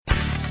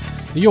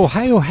The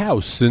Ohio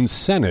House and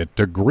Senate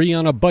agree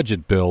on a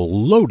budget bill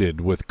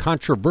loaded with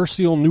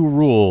controversial new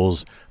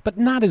rules, but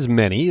not as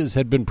many as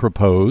had been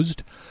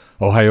proposed.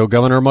 Ohio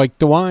Governor Mike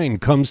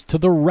DeWine comes to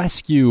the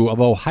rescue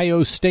of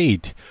Ohio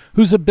State,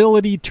 whose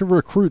ability to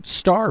recruit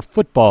star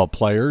football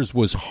players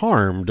was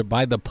harmed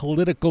by the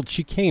political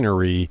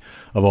chicanery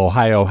of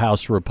Ohio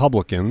House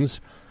Republicans.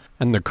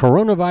 And the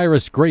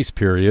coronavirus grace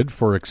period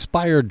for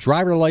expired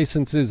driver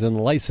licenses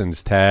and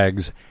license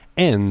tags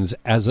ends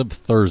as of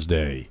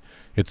Thursday.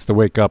 It's the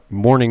Wake Up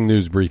Morning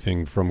News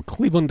Briefing from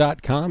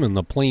Cleveland.com and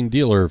the Plain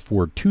Dealer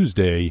for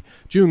Tuesday,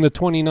 June the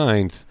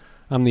 29th.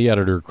 I'm the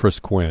editor, Chris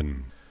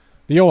Quinn.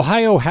 The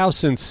Ohio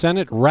House and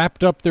Senate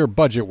wrapped up their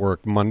budget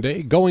work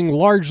Monday, going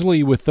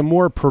largely with the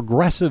more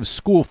progressive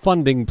school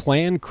funding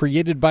plan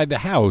created by the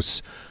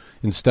House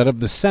instead of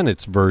the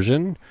Senate's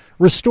version,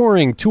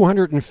 restoring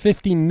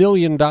 $250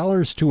 million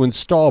to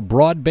install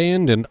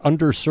broadband in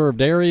underserved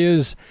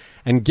areas,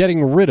 and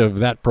getting rid of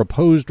that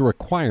proposed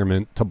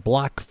requirement to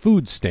block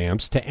food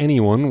stamps to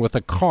anyone with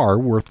a car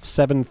worth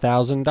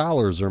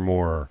 $7,000 or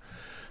more.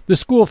 The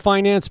school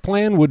finance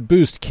plan would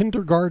boost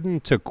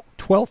kindergarten to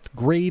 12th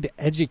grade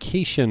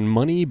education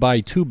money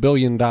by $2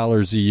 billion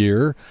a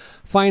year,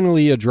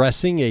 finally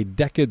addressing a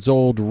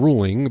decades-old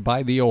ruling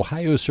by the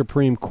Ohio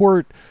Supreme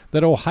Court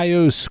that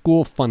Ohio's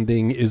school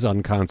funding is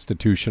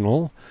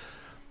unconstitutional.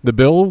 The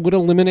bill would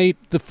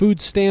eliminate the food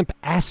stamp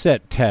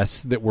asset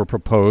tests that were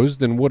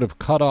proposed and would have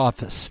cut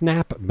off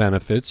SNAP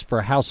benefits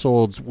for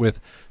households with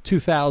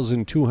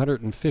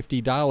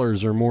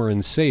 $2,250 or more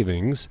in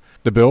savings.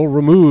 The bill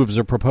removes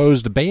a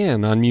proposed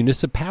ban on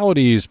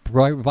municipalities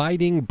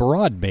providing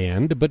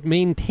broadband, but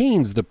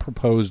maintains the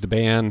proposed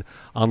ban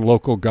on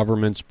local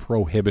governments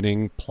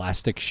prohibiting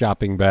plastic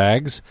shopping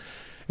bags.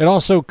 It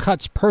also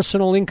cuts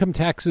personal income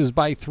taxes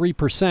by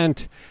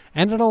 3%,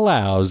 and it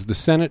allows the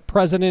Senate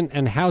President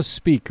and House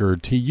Speaker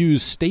to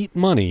use state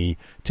money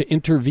to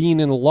intervene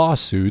in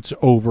lawsuits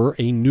over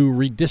a new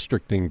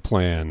redistricting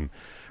plan.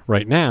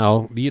 Right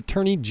now, the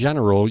Attorney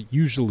General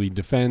usually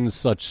defends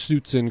such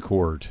suits in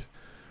court.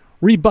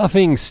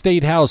 Rebuffing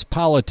Statehouse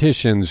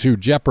politicians who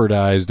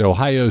jeopardized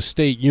Ohio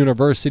State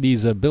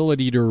University's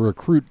ability to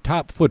recruit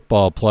top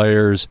football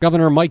players,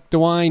 Governor Mike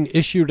DeWine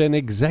issued an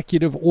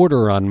executive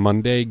order on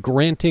Monday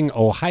granting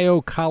Ohio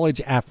college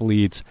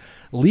athletes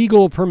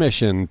legal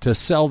permission to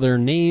sell their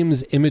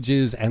names,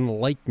 images, and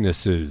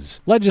likenesses.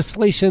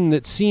 Legislation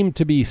that seemed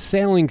to be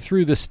sailing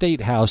through the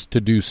State House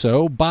to do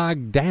so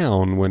bogged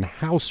down when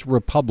House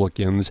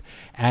Republicans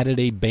added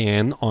a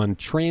ban on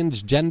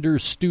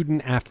transgender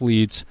student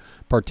athletes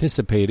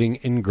participating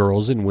in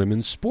girls' and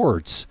women's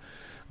sports.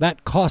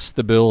 That cost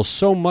the bill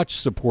so much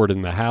support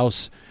in the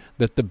House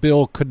that the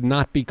bill could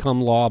not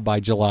become law by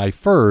July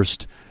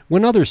 1st,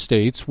 when other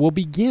states will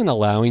begin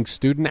allowing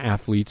student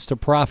athletes to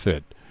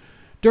profit.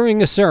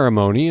 During a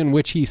ceremony in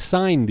which he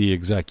signed the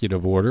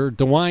executive order,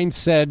 DeWine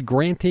said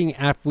granting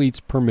athletes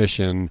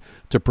permission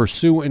to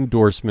pursue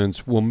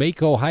endorsements will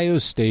make Ohio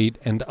State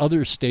and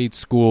other state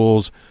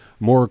schools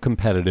more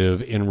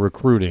competitive in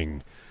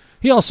recruiting.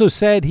 He also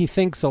said he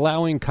thinks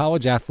allowing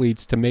college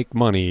athletes to make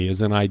money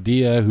is an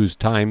idea whose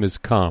time has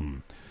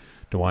come.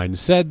 DeWine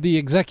said the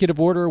executive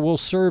order will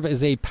serve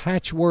as a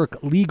patchwork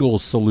legal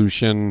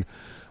solution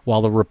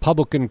while the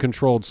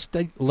Republican-controlled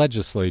state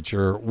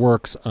legislature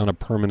works on a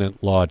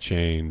permanent law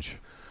change.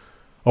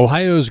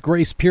 Ohio's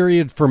grace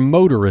period for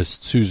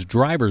motorists whose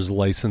driver's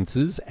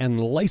licenses and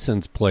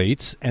license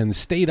plates and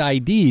state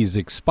IDs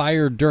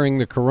expired during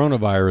the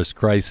coronavirus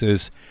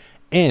crisis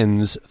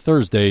ends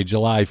Thursday,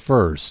 July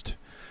 1st.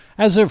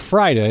 As of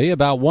Friday,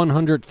 about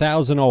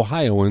 100,000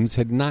 Ohioans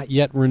had not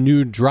yet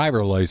renewed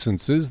driver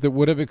licenses that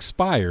would have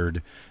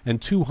expired, and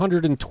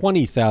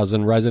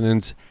 220,000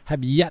 residents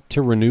have yet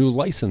to renew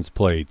license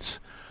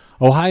plates.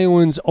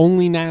 Ohioans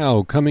only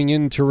now coming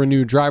in to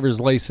renew driver's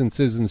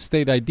licenses and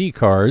state ID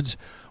cards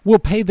will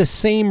pay the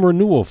same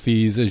renewal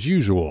fees as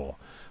usual,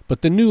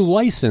 but the new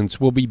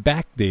license will be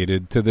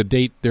backdated to the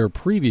date their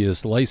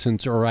previous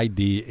license or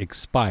ID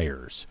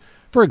expires.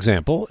 For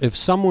example, if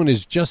someone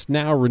is just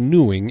now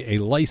renewing a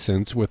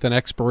license with an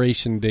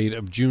expiration date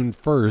of June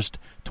 1st,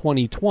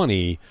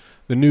 2020,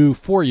 the new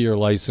 4-year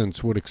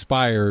license would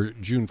expire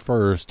June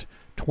 1st,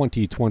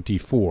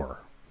 2024.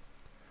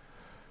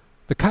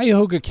 The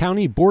Cuyahoga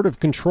County Board of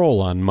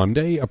Control on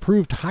Monday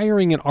approved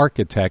hiring an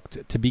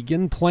architect to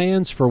begin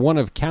plans for one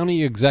of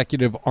County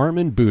Executive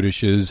Armin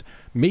Budish's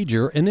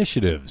major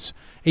initiatives,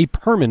 a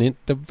permanent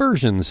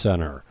diversion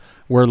center,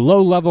 where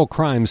low-level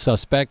crime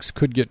suspects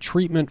could get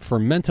treatment for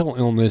mental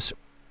illness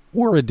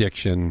or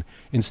addiction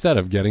instead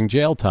of getting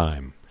jail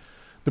time.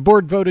 The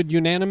board voted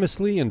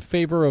unanimously in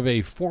favor of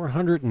a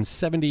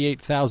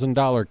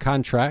 $478,000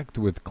 contract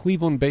with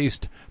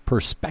Cleveland-based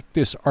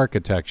Perspectus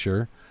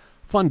Architecture,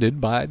 funded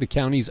by the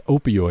county's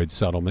opioid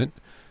settlement.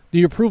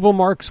 The approval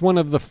marks one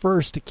of the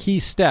first key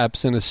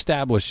steps in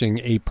establishing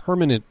a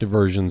permanent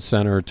diversion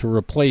center to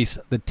replace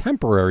the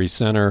temporary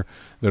center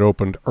that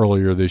opened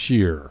earlier this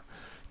year.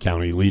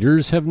 County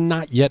leaders have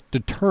not yet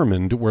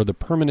determined where the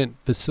permanent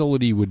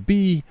facility would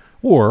be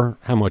or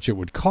how much it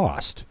would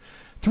cost.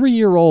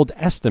 3-year-old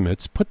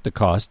estimates put the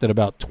cost at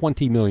about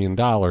 $20 million,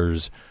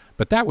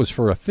 but that was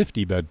for a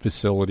 50-bed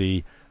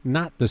facility,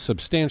 not the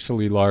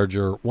substantially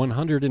larger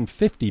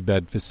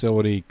 150-bed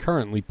facility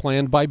currently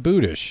planned by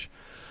Budish.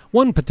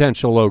 One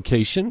potential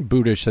location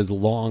Budish has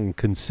long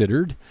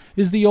considered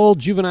is the old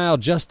Juvenile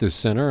Justice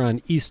Center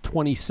on East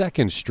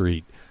 22nd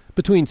Street,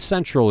 between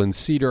Central and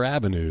Cedar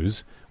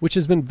Avenues, which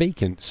has been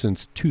vacant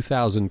since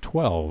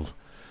 2012.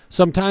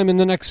 Sometime in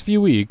the next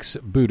few weeks,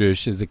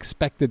 Budish is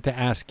expected to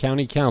ask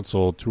County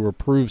Council to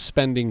approve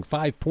spending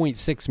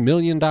 $5.6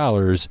 million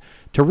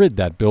to rid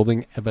that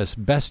building of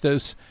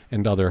asbestos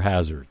and other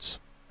hazards.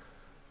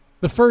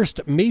 The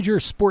first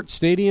major sports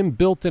stadium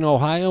built in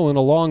Ohio in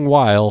a long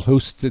while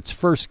hosts its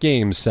first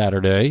game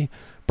Saturday.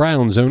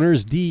 Browns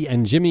owners Dee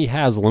and Jimmy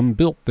Haslam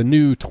built the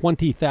new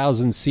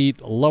 20,000-seat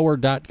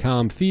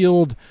Lower.com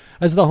field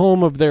as the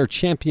home of their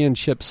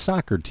championship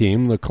soccer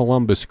team, the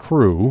Columbus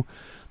Crew.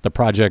 The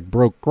project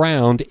broke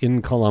ground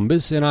in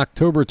Columbus in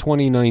October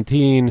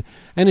 2019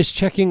 and is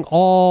checking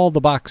all the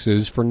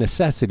boxes for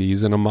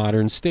necessities in a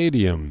modern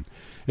stadium.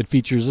 It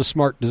features a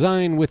smart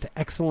design with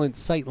excellent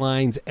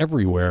sightlines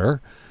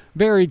everywhere,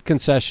 varied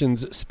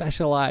concessions,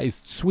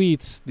 specialized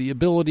suites, the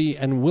ability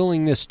and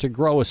willingness to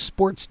grow a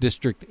sports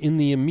district in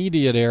the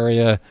immediate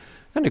area,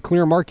 and a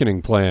clear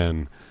marketing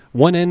plan.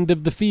 One end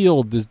of the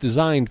field is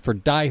designed for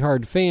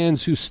diehard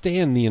fans who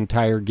stand the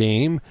entire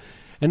game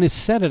and is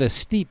set at a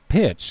steep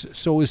pitch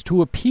so as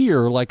to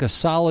appear like a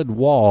solid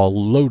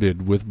wall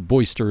loaded with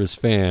boisterous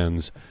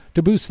fans.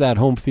 To boost that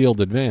home field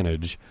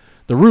advantage,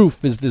 the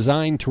roof is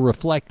designed to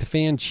reflect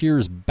fan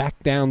cheers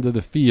back down to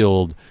the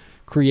field,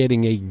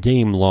 creating a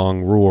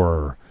game-long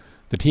roar.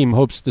 The team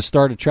hopes to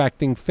start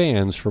attracting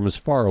fans from as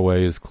far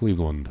away as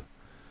Cleveland.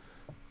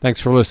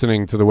 Thanks for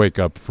listening to The Wake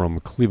Up from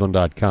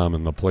Cleveland.com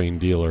and The Plain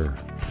Dealer.